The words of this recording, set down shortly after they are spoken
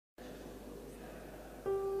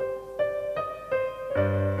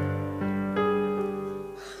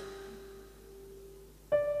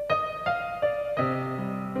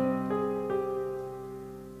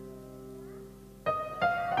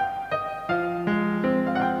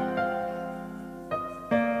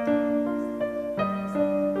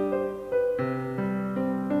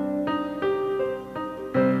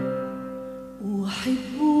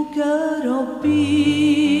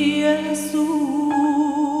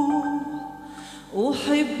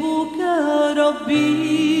أحبك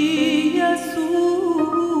ربي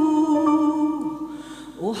يسوع،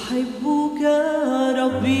 أحبك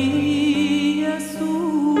ربي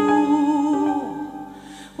يسوع،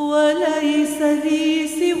 وليس لي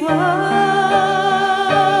سواك.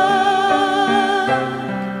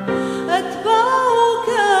 أتبعك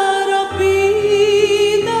ربي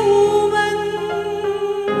دوما،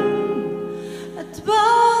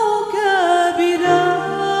 أتبعك بلا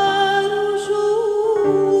رجوع،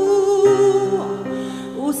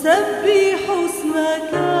 أسبح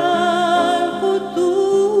اسمك القدوس،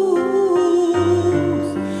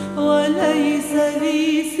 وليس لي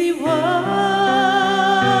سواك.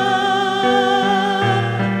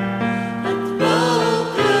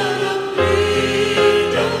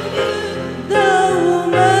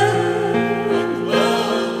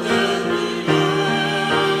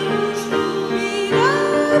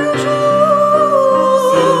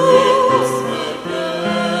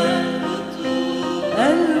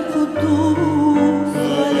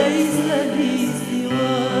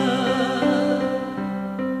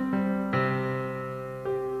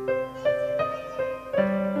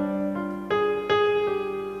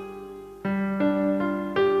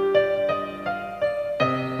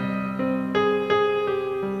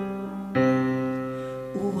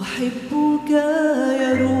 أحبك يا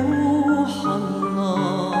روح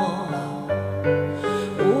الله،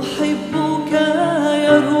 أحبك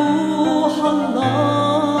يا روح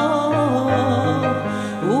الله،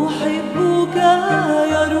 أحبك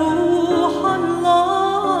يا روح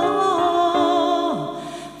الله،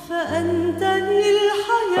 فأنت لي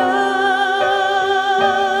الحياة.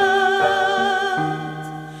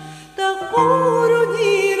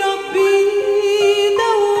 تغمرني ربي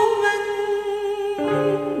دوما،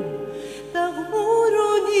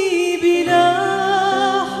 تغمرني بلا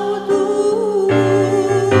حدود،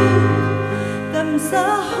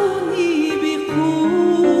 تمسحني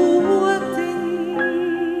بقوة،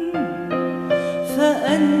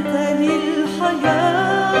 فأنت لي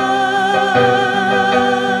الحياة.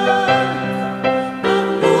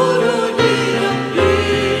 تغمرني ربي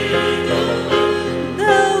دوما،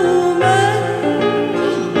 تغمرني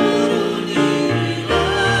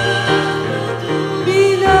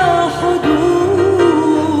بلا حدود،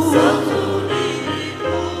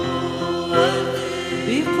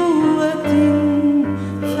 بقوة،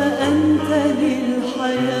 فأنت لي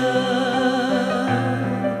الحياة.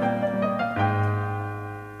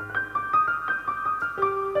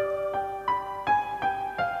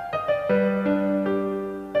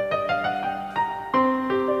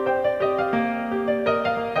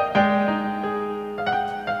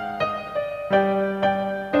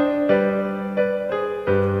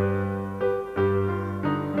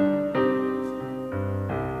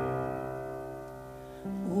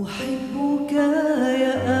 أحبك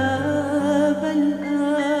يا أبا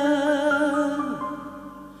الآب،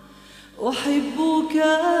 أحبك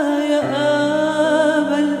يا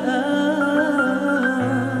أبا الآب،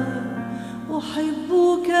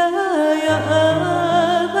 أحبك يا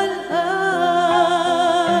أبا الآب،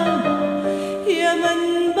 يا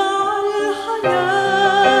منبع الحياة.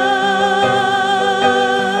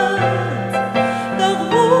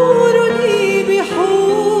 تغمرني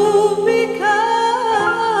بحبك،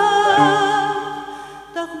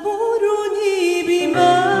 تغمرني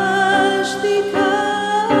بمجدك،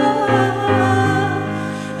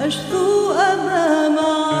 أشدو أمام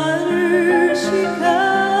عرشك،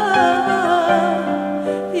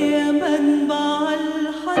 يا منبع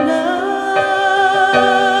الحنان.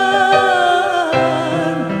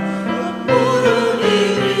 تغمرني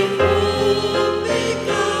بحبك،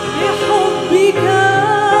 بحبك،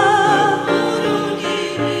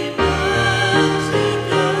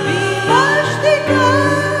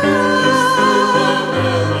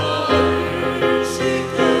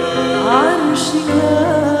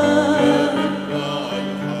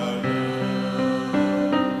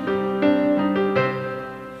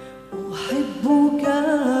 أحبك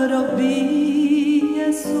ربي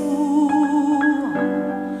يسوع،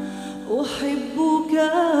 أحبك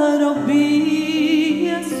ربي